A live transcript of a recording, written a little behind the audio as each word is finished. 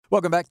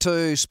Welcome back to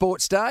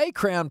Sportsday,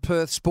 Crown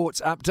Perth Sports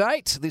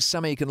Update. This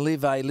summer you can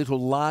live a little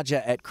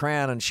larger at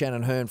Crown, and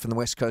Shannon Hurn from the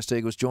West Coast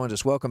Eagles joins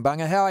us. Welcome,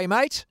 Bunga. How are you,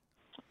 mate?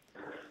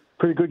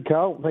 Pretty good,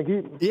 Carl. Thank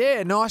you.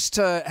 Yeah, nice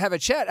to have a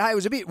chat. Hey, it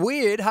was a bit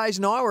weird. Hayes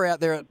and I were out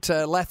there at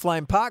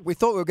Lathlane Park. We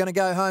thought we were going to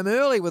go home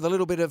early with a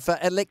little bit of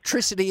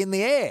electricity in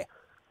the air.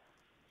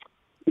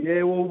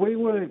 Yeah, well, we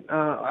weren't.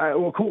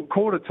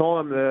 Quarter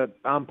time, the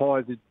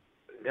umpires had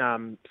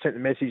sent the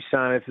message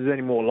saying if there's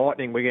any more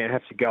lightning, we're going to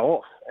have to go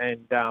off.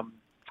 And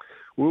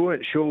we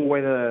weren't sure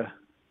whether,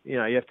 you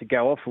have to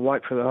go off and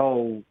wait for the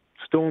whole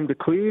storm to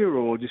clear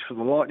or just for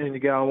the lightning to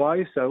go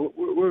away. So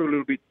we were a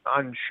little bit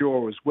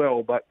unsure as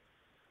well. But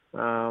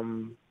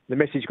the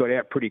message got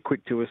out pretty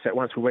quick to us that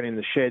once we went in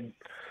the shed,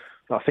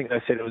 I think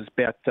they said it was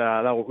about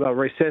they'll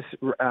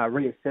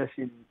reassess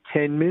in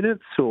 10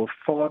 minutes or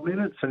 5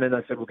 minutes, and then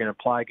they said we're going to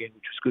play again,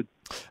 which was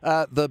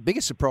good. The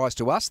biggest surprise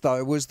to us,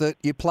 though, was that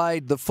you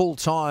played the full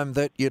time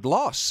that you'd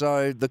lost.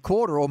 So the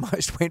quarter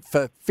almost went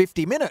for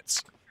 50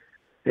 minutes.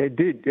 It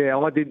did, yeah.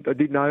 I did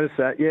notice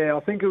that. Yeah,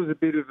 I think it was a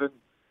bit of an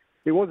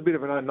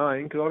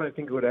unknown because I don't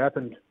think it would have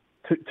happened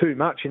too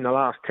much in the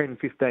last 10,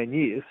 15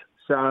 years.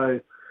 So,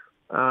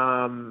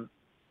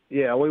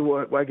 we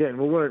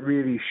weren't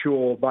really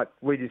sure, but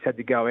we just had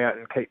to go out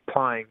and keep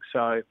playing.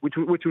 So, which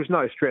was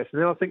no stress.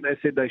 And then I think they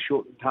said they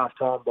shortened half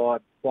time by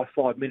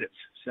 5 minutes.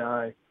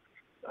 So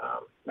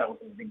that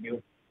wasn't a big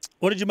deal.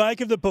 What did you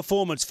make of the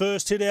performance?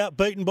 First hit out,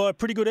 beaten by a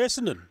pretty good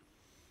Essendon.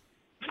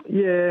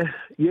 Yeah,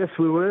 yes,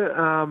 we were.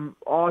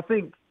 I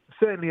think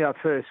certainly our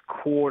first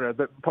quarter,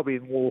 but probably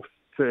more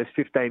first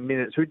 15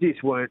 minutes, we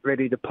just weren't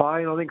ready to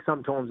play. And I think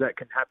sometimes that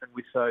can happen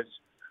with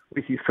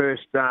your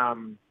first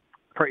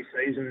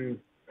pre-season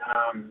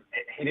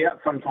hit out.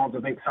 Sometimes I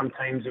think some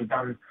teams have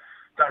done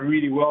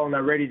really well and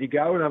they're ready to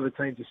go, and other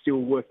teams are still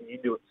working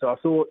into it. So I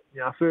thought,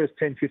 our first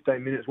 10,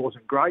 15 minutes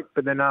wasn't great,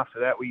 but then after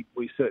that we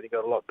certainly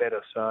got a lot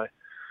better. So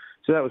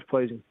that was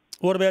pleasing.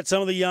 What about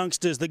some of the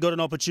youngsters that got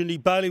an opportunity?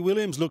 Bailey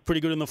Williams looked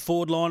pretty good in the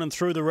forward line and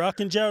through the ruck,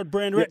 and Jared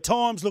Brander at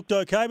times looked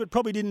okay, but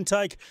probably didn't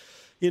take,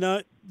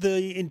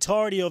 the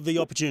entirety of the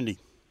opportunity.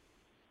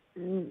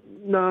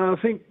 No,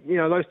 I think,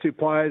 those two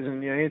players,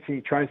 and,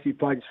 Anthony Tracy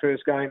played his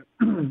first game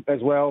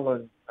as well,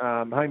 and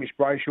Hamish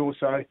Brayshaw.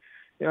 So,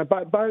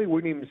 Bailey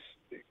Williams,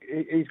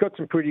 he's got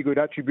some pretty good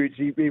attributes.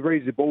 He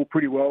reads the ball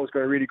pretty well. He's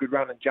got a really good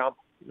run and jump,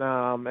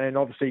 and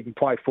obviously he can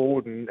play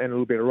forward and a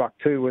little bit of ruck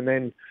too. And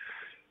then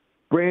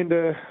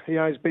Brander, he's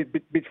a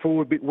bit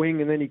forward, bit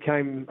wing, and then he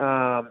came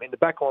in the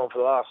back line for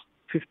the last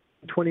 15,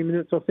 20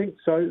 minutes, I think.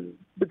 So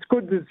it's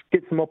good to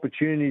get some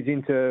opportunities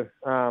into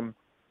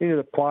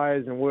the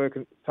players and work,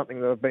 and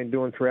something that I've been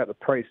doing throughout the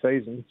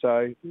pre-season.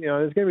 So,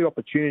 there's going to be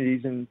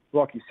opportunities, and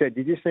like you said,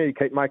 you just need to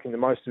keep making the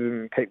most of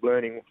them and keep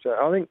learning. So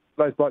I think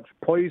those blokes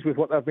are pleased with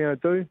what they've been able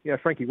to do.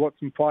 Frankie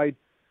Watson played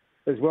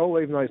as well,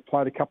 even though he's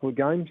played a couple of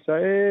games. So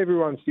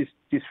everyone's just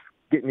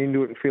getting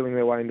into it and feeling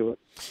their way into it.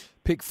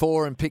 Pick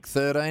 4 and pick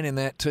 13 in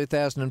that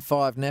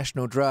 2005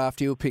 national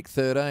draft. You'll pick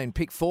 13.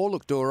 Pick 4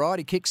 looked all right.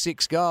 He kicked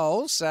 6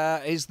 goals.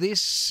 Is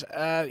this,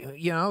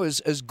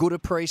 as good a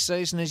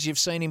pre-season as you've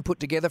seen him put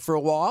together for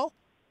a while?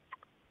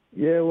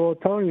 Yeah, well,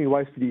 Tony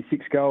wasted his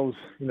 6 goals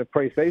in the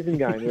pre-season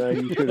game.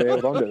 You should have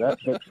held on to that.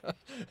 But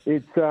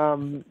it's,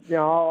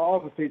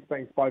 obviously it's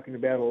been spoken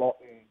about a lot,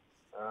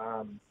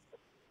 and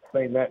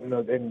seen that,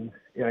 and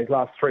his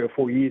last 3 or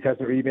 4 years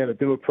hasn't really been able to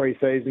do a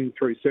pre-season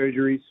through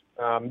surgeries.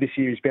 This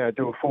year he's been able to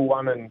do a full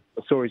one, and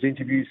I saw his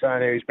interview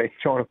saying he's been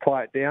trying to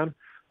play it down.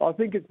 I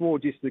think it's more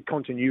just the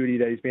continuity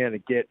that he's been able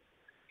to get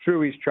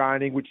through his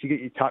training, which you get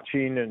your touch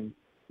in, and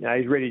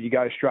he's ready to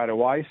go straight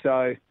away.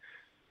 So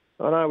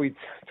I know we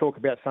talk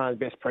about saying the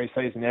best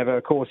pre-season ever.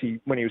 Of course,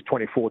 when he was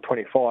 24,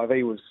 25,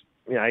 he was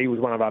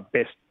one of our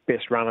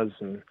best runners,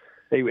 and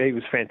he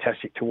was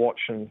fantastic to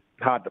watch and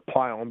hard to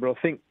play on. But I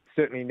think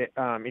certainly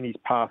in his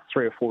past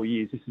 3 or 4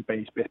 years, this has been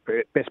his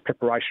best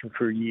preparation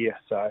for a year.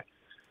 So,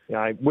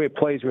 we're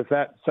pleased with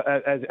that,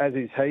 as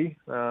is he.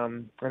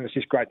 And it's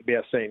just great to be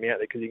able to see him out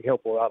there because he can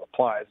help all the other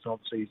players. And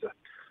obviously, he's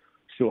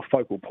still a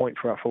focal point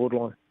for our forward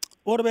line.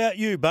 What about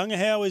you, Bunga?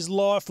 How is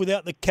life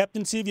without the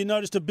captaincy? Have you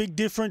noticed a big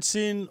difference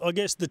in, I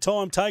guess, the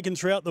time taken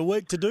throughout the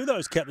week to do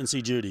those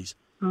captaincy duties?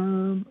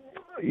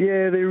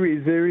 Yeah, there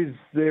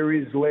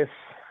is less.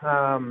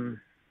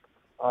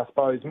 I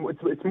suppose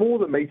it's more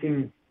the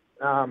meeting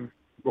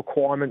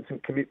requirements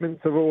and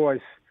commitments. The more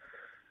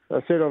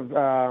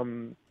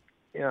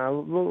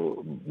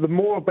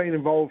I've been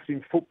involved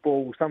in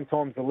football,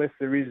 sometimes the less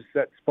there is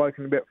that's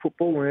spoken about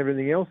football and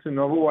everything else. And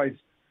I've always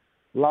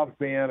loved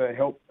being able to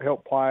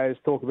help players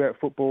talk about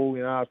football.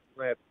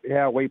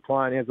 How we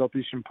play and how the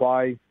opposition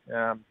play.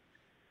 How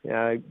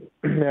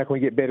can we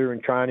get better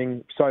in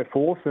training, so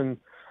forth. And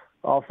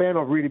I've found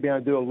I've really been able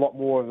to do a lot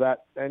more of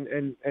that,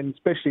 and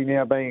especially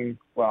now being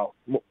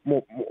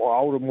more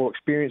older, more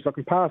experienced, I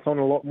can pass on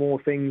a lot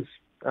more things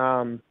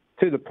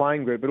to the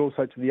playing group, but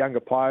also to the younger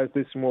players.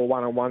 Do some more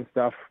one-on-one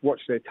stuff, watch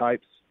their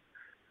tapes,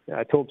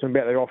 talk to them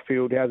about their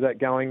off-field, how's that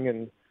going,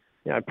 and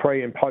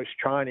pre and post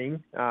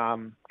training,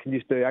 can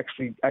just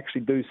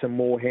actually do some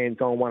more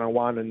hands-on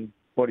one-on-one and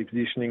body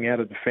positioning, how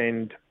to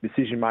defend,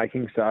 decision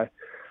making. So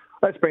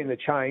that's been the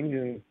change,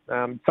 and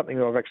something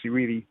that I've actually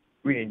really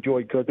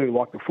enjoyed, because I do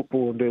like the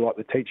football and do like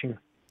the teaching.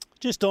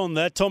 Just on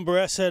that, Tom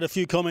Barrass had a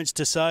few comments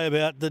to say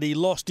about that he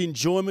lost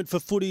enjoyment for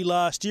footy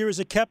last year. As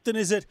a captain,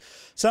 is it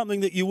something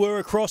that you were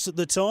across at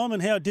the time,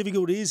 and how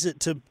difficult is it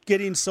to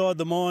get inside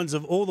the minds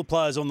of all the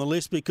players on the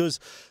list, because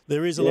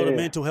there is a lot of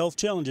mental health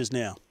challenges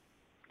now?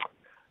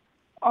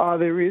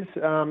 There is.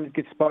 It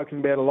gets spoken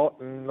about a lot,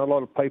 and a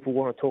lot of people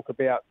want to talk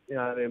about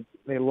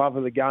their love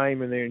of the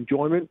game and their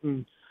enjoyment.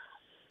 And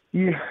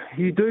you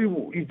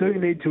do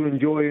need to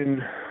enjoy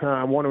and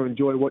want to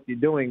enjoy what you're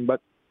doing.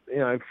 But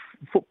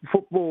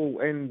football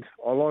and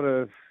a lot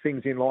of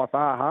things in life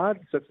are hard,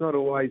 so it's not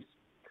always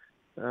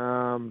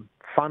fun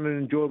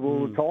and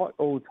enjoyable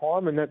all the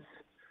time. And that's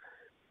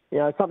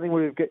something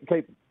we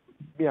keep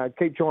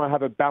trying to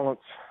have a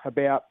balance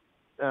about.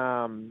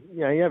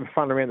 You have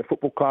fun around the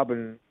football club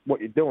and what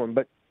you're doing,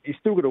 but you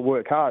still got to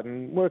work hard,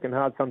 and working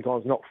hard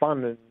sometimes is not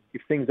fun. And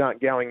if things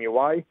aren't going your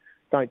way,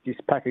 don't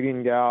just pack it in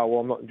and go, oh, well,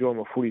 I'm not enjoying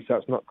my footy, so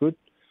it's not good.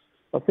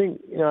 I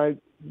think,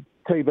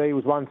 TB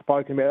was one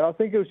spoken about. I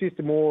think it was just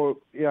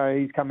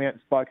he's come out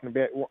and spoken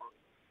about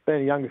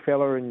being a younger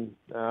fella and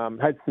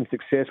had some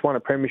success, won a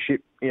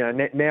premiership.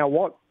 Now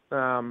what?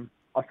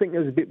 I think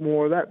there's a bit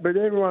more of that, but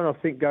everyone, I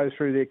think, goes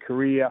through their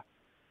career.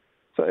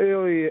 So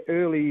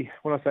early,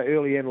 when I say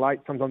early and late,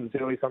 sometimes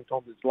it's early,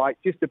 sometimes it's late,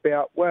 just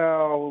about,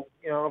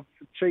 I've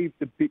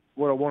achieved a bit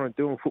what I want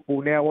to do in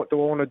football. Now what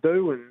do I want to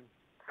do? And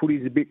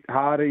footy's a bit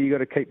harder. You got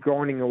to keep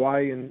grinding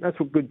away, and that's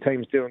what good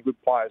teams do and good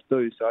players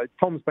do. So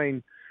Tom's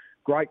been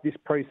great this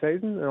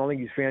pre-season, and I think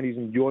he's found his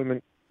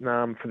enjoyment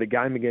for the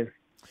game again.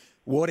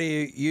 What are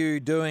you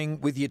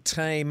doing with your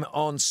team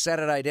on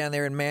Saturday down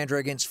there in Mandurah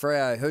against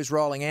Freo? Who's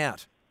rolling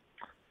out?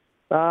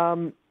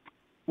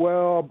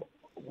 Well,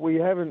 we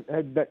haven't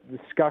had that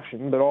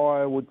discussion, but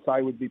I would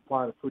say we'd be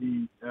playing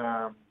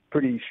a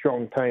pretty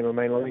strong team. I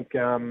mean, I think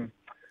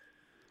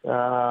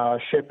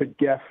Shepherd,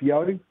 Gaff,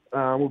 Yo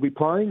will be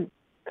playing.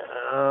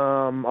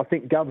 I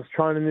think Gov's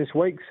training this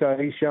week, so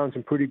he's showing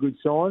some pretty good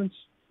signs.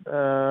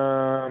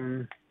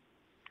 Jared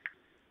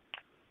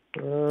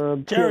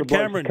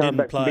Cameron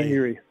didn't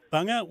play.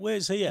 Bunga,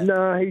 where's he at?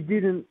 No, he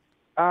didn't.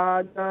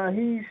 No,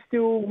 he's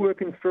still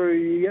working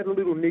through. He had a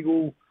little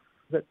niggle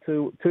that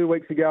 2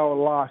 weeks ago or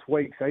last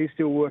week, so he's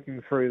still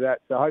working through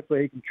that. So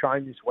hopefully he can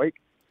train this week.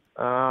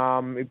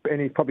 And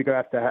he's probably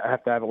going to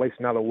have at least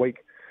another week,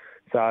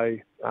 so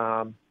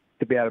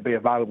to be able to be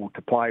available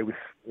to play with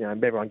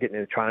everyone getting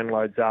their training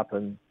loads up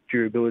and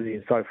durability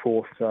and so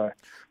forth. So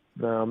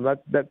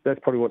that's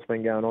probably what's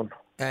been going on.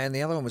 And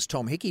the other one was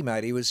Tom Hickey,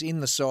 mate. He was in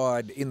the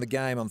side in the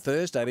game on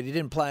Thursday, but he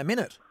didn't play a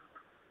minute.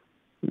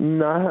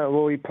 No,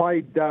 well, he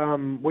played.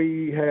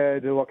 We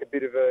had a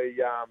bit of a.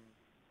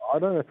 I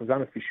don't know if it was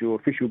unofficial or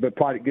official, but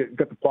got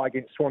to play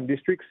against Swan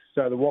Districts.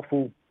 So the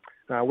Waffle,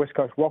 West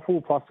Coast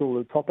Waffle, plus all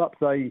the top-ups,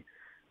 they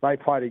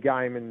played a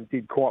game and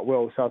did quite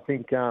well. So I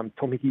think Tom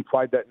Hickey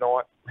played that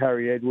night.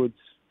 Harry Edwards,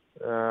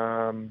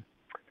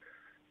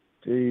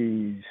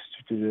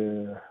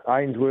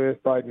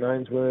 Ainsworth, Braden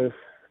Ainsworth.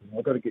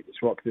 I've got to get this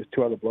right because there's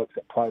 2 other blokes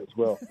that played as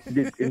well.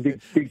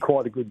 Did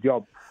quite a good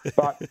job.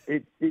 But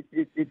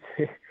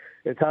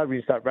it's hard when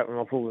you start rattling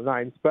off all the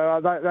names.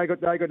 But they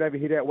got to have a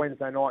hit out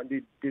Wednesday night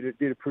and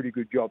did a pretty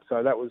good job.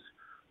 So that was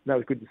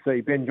good to see.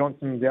 Ben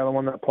Johnson's the other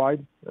one that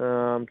played.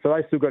 So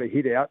they still got a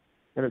hit out.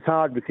 And it's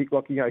hard with Hickey,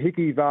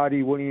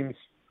 Vardy, Williams,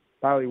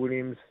 Bailey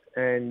Williams,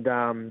 and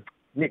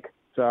Nick.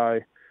 So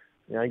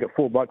you got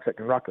 4 blokes that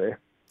can ruck there.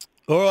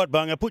 All right,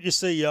 Bunga, put your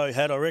CEO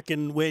hat. I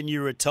reckon when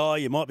you retire,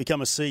 you might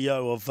become a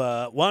CEO of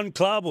one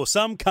club or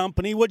some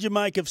company. What do you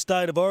make of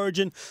State of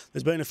Origin?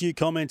 There's been a few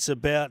comments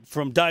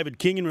from David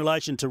King in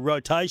relation to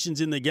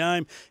rotations in the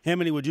game. How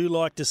many would you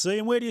like to see?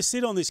 And where do you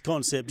sit on this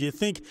concept? Do you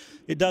think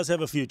it does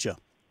have a future?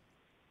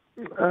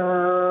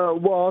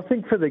 Well, I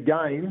think for the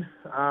game,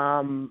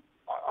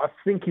 I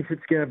think if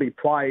it's going to be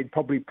played,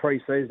 probably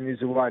pre-season is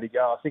the way to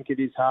go. I think it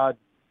is hard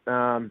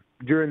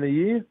during the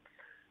year.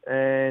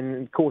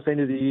 And, of course, end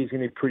of the year is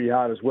going to be pretty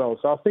hard as well.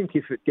 So I think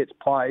if it gets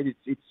played,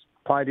 it's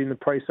played in the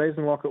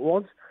pre-season like it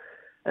was.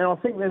 And I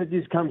think then it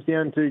just comes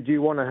down to, do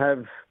you want to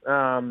have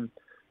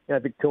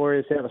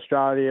Victoria, South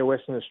Australia,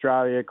 Western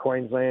Australia,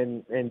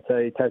 Queensland,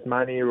 NT,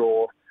 Tasmania,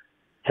 or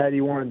how do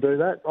you want to do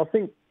that? I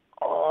think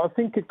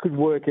it could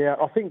work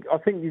out. I think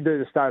you do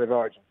the State of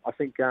Origin. I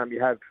think you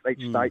have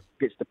each state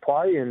gets to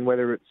play, and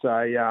whether it's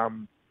I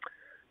don't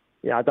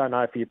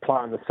know if you play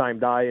on the same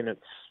day and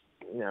it's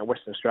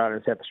Western Australia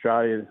and South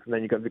Australia, and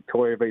then you've got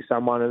Victoria be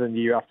someone, and then the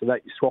year after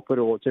that you swap it,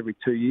 or it's every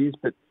 2 years.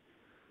 But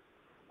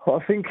I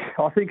think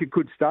it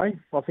could stay.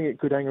 I think it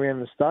could hang around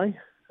and stay.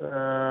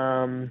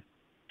 And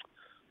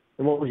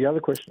what was the other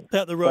question?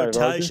 About the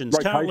rotations.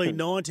 Currently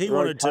 90. He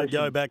wanted to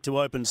go back to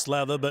open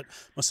slather, but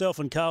myself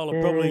and Carl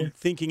are probably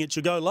thinking it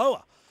should go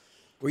lower.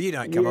 Well, you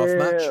don't come off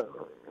much.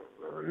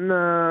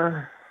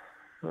 No.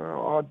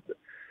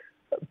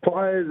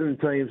 Players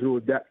and teams will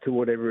adapt to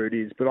whatever it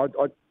is, but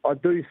I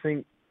do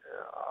think,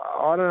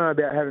 I don't know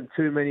about having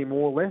too many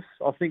more or less.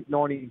 I think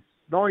 90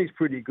 90's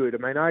pretty good. I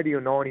mean, 80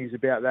 or 90 is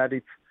about that.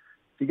 If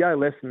you go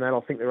less than that, I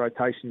think the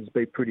rotations would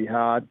be pretty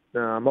hard.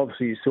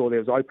 Obviously, you saw there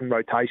was open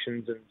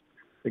rotations and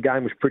the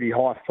game was pretty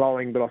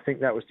high-flowing, but I think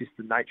that was just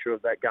the nature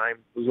of that game.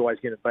 It was always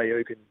going to be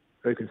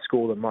who can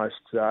score the most.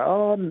 So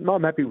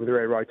I'm happy with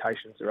where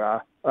rotations there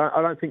are.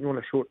 I don't think you want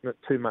to shorten it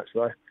too much,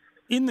 though.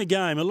 In the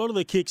game, a lot of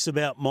the kicks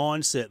about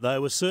mindset. They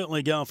were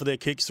certainly going for their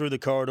kicks through the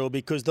corridor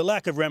because the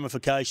lack of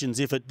ramifications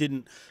if it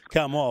didn't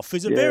come off.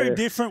 Is it very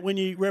different when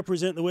you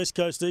represent the West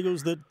Coast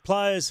Eagles that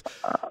players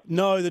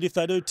know that if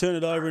they do turn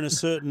it over in a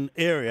certain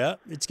area,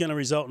 it's going to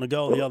result in a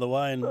goal the other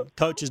way, and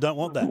coaches don't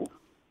want that?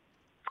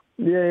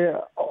 Yeah,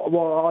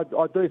 well,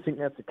 I do think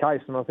that's the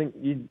case, and I think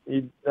you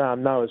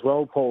know as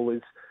well, Paul,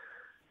 is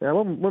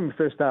when we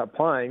first started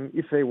playing,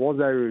 if there was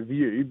a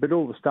review, but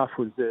all the stuff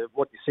was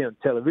what you see on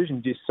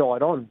television, just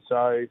side on,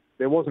 so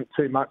there wasn't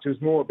too much. It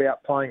was more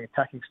about playing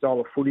attacking style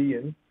of footy,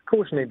 and of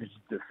course you needed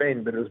to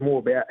defend, but it was more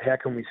about how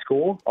can we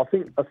score. I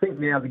think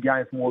now the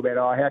game's more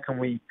about how can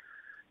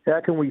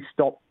we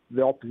stop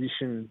the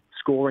opposition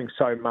scoring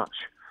so much.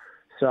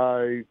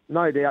 So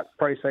no doubt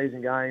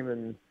pre-season game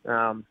and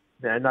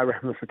no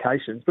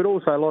ramifications, but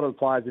also a lot of the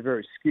players are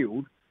very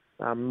skilled,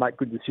 make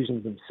good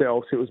decisions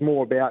themselves. So it was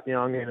more about,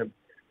 I'm going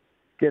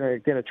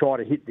to try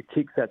to hit the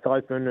kicks that's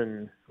open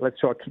and let's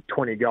try to kick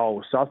 20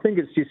 goals. So I think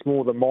it's just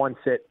more the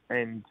mindset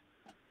and,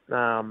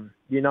 when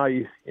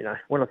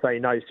I say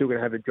you're still going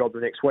to have a job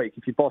the next week.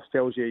 If your boss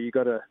tells you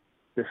got to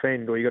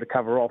defend or you got to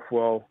cover off,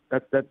 well,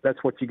 that's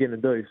what you're going to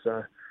do.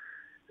 So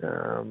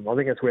I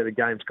think that's where the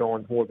game's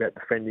gone, more about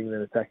defending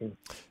than attacking.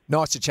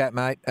 Nice to chat,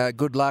 mate.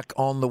 Good luck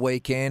on the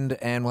weekend,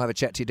 and we'll have a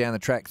chat to you down the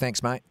track.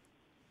 Thanks, mate.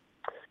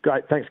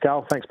 Great. Thanks,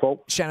 Carl. Thanks,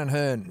 Paul. Shannon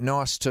Hurn,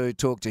 nice to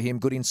talk to him.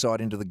 Good insight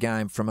into the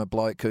game from a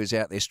bloke who's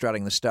out there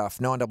strutting the stuff.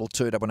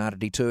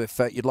 922-182 if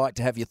you'd like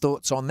to have your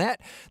thoughts on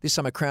that. This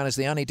summer, Crown is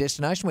the only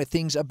destination where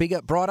things are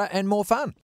bigger, brighter and more fun.